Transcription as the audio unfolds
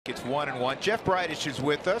It's 1-1. Jeff Bridich is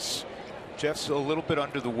with us. Jeff's a little bit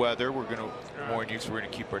under the weather. We're going to warn you, so we're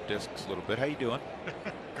going to keep our distance a little bit. How you doing?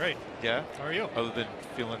 Great. Yeah. How are you? Other than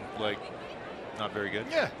feeling like not very good.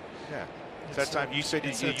 Yeah. Yeah. It's that time. You said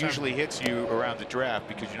it usually hits you around the draft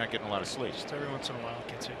because you're not getting a lot of sleep. Just every once in a while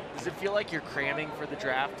it gets you. Does it feel like you're cramming for the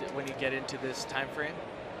draft when you get into this time frame?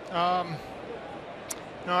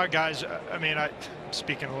 No, guys. I mean, I'm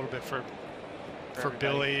speaking a little bit for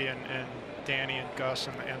Billy and Danny and Gus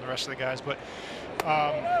and the rest of the guys, but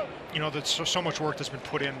you know, there's so much work that's been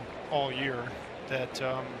put in all year that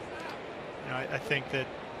you know, I think that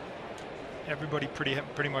everybody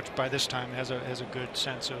pretty much by this time has a good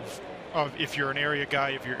sense of if you're an area guy,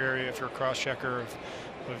 if you're a cross checker,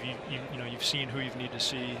 of you know, you've seen who you need to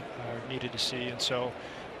see or needed to see, and so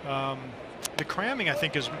the cramming, I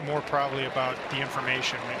think, is more probably about the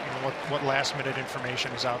information, you know, what last minute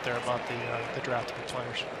information is out there about the draftable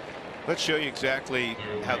players. Let's show you exactly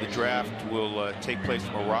how the draft will take place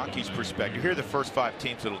from a Rockies perspective. Here are the first 5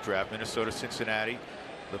 teams that'll draft: Minnesota, Cincinnati,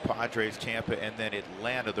 the Padres, Tampa, and then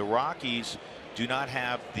Atlanta. The Rockies do not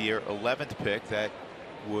have their 11th pick. That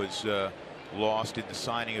was lost in the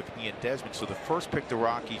signing of Ian Desmond. So the first pick the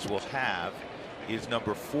Rockies will have is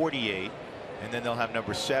number 48, and then they'll have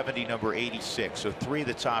number 70, number 86. So 3 of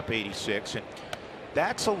the top 86, and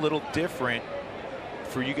that's a little different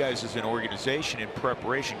for you guys as an organization in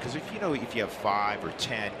preparation, because if you have 5 or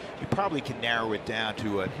 10, you probably can narrow it down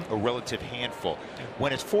to a relative handful.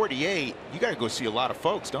 When it's 48, you got to go see a lot of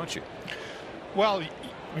folks, don't you? Well,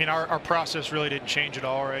 I mean, our process really didn't change at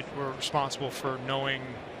all, right? We're responsible for knowing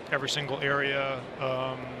every single area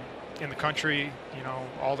in the country, you know,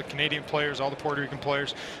 all the Canadian players, all the Puerto Rican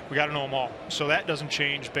players. We got to know them all. So that doesn't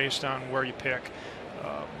change based on where you pick.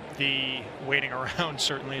 The waiting around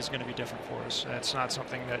certainly is going to be different for us. That's not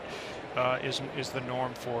something that is the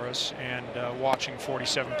norm for us. And watching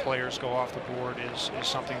 47 players go off the board is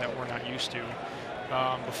something that we're not used to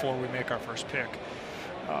before we make our first pick.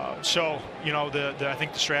 So, you know, I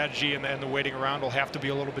think the strategy and the waiting around will have to be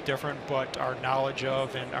a little bit different, but our knowledge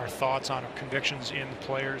of and our thoughts on convictions in the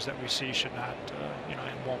players that we see should not, you know,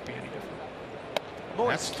 and won't be any different.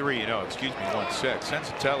 That's 3-0, excuse me, 1-6.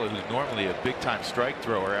 Senzatella, who's normally a big-time strike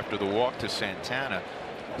thrower after the walk to Santana,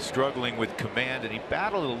 struggling with command, and he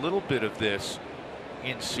battled a little bit of this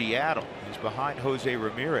in Seattle. He's behind Jose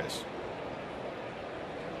Ramirez.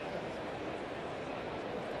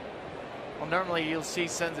 Well, normally you'll see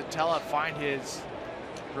Senzatella find his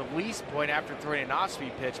release point after throwing an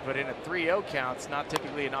off-speed pitch, but in a 3-0 count, it's not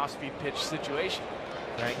typically an off-speed pitch situation.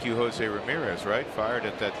 Thank you, Jose Ramirez, right? Fired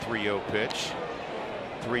at that 3-0 pitch.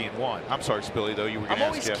 3-1. I'm sorry, Spilly, though, you were going to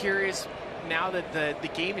ask. I'm always curious, now that the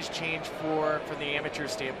game has changed from the amateur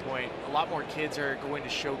standpoint, a lot more kids are going to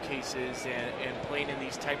showcases and playing in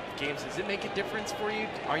these type of games. Does it make a difference for you?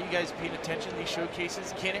 Are you guys paying attention to these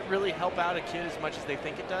showcases? Can it really help out a kid as much as they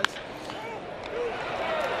think it does?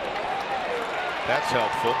 That's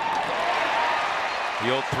helpful.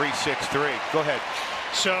 The old 3-6-3. Go ahead.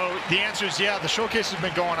 So the answer is yeah. The showcase has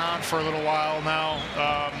been going on for a little while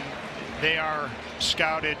now. They are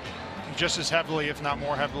scouted just as heavily, if not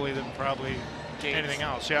more heavily, than probably anything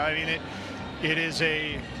else. Yeah, I mean, it is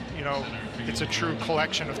you know, it's a true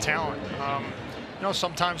collection of talent. You know,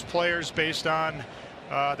 sometimes players, based on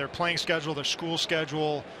their playing schedule, their school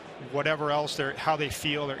schedule, whatever else, how they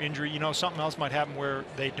feel, their injury, you know, something else might happen where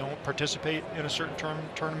they don't participate in a certain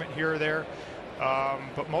tournament here or there.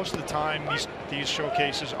 But most of the time, these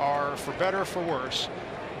showcases are, for better or for worse,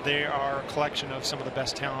 they are a collection of some of the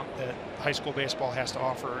best talent that high school baseball has to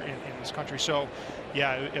offer in this country. So,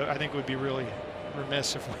 yeah, I think it would be really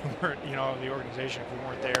remiss if we weren't, you know, the organization, if we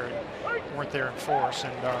weren't there in force.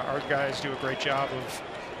 And our guys do a great job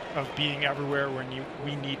of being everywhere when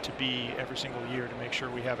we need to be every single year to make sure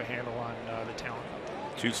we have a handle on the talent.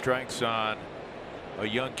 2 strikes on a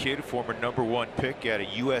young kid, former #1 pick at a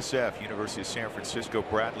USF, University of San Francisco,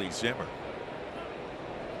 Bradley Zimmer.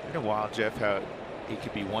 Been a while, Jeff, how it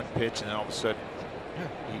could be one pitch and then all of a sudden, yeah,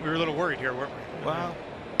 we were a little worried here, weren't we? Wow.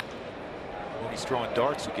 When he's throwing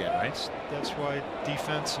darts again, right? That's why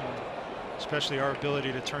defense, and especially our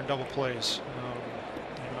ability to turn double plays,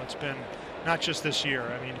 you know, it's been not just this year.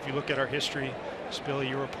 I mean, if you look at our history, Spilly,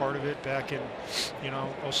 you were a part of it back in, you know,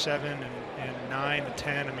 07 and 9 and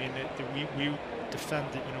 10. I mean, we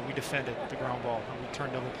defended, you know, we defended the ground ball. And we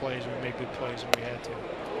turned double plays, and we made good plays when we had to.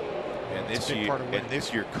 And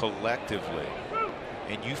this year collectively,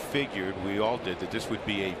 and you figured, we all did, that this would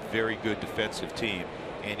be a very good defensive team,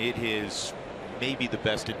 and it is maybe the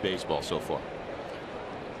best in baseball so far.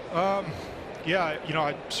 Yeah, you know,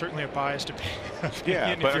 I'm certainly a biased opinion.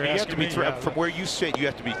 Yeah, but I mean, you have to be from where you sit, you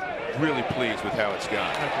have to be really pleased with how it's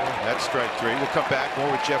gone. That's strike 3. We'll come back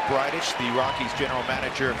more with Jeff Bridich, the Rockies general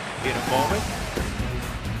manager, in a moment.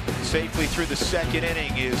 Safely through the second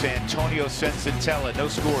inning is Antonio Senzatella. No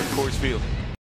score at Coors Field.